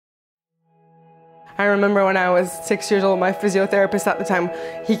I remember when I was 6 years old, my physiotherapist at the time,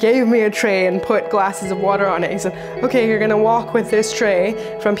 he gave me a tray and put glasses of water on it. He said, okay, you're gonna walk with this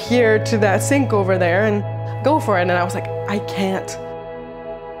tray from here to that sink over there and go for it. And I was like, I can't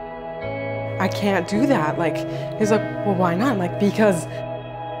do that. Like, he's like, well, why not? I'm like, because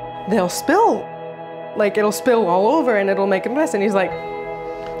they'll spill. Like, it'll spill all over and it'll make a mess. And he's like,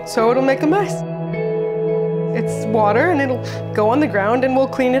 so it'll make a mess. It's water and it'll go on the ground and we'll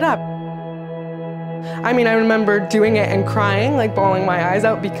clean it up. I mean, I remember doing it and crying, like bawling my eyes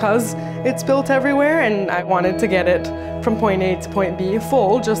out because it spilled everywhere and I wanted to get it from point A to point B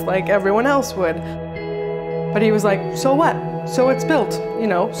full, just like everyone else would. But he was like, so what? So it's built, you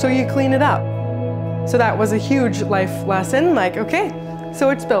know, so you clean it up. So that was a huge life lesson, like, okay, so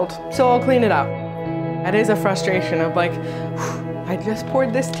it's built, so I'll clean it up. That is a frustration of like, I just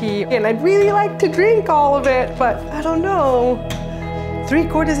poured this tea and I'd really like to drink all of it, but I don't know.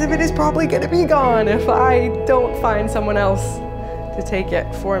 3/4 of it is probably gonna be gone if I don't find someone else to take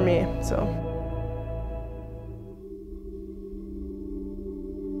it for me, so.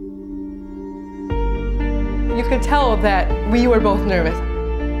 You could tell that we were both nervous.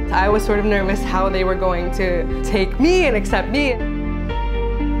 I was sort of nervous how they were going to take me and accept me.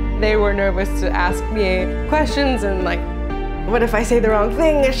 They were nervous to ask me questions and like, what if I say the wrong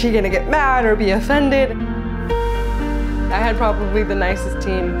thing? Is she gonna get mad or be offended? I had probably the nicest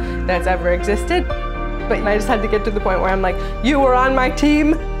team that's ever existed, but I just had to get to the point where I'm like, you are on my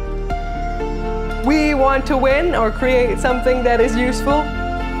team. We want to win or create something that is useful.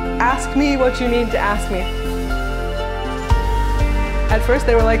 Ask me what you need to ask me. At first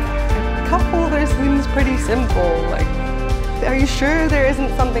they were like, a couple there seems pretty simple. Like, are you sure there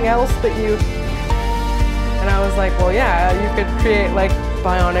isn't something else that you... And I was like, well, yeah, you could create like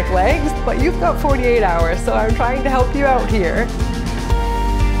bionic legs, but you've got 48 hours, so I'm trying to help you out here.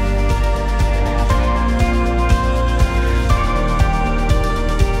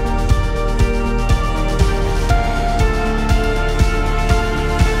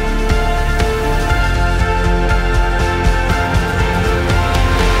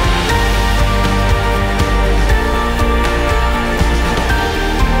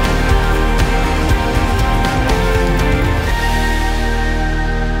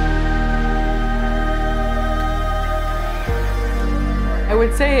 I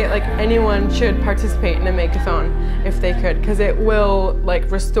would say like anyone should participate in a Makeathon if they could, because it will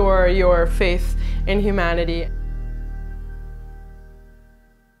like restore your faith in humanity.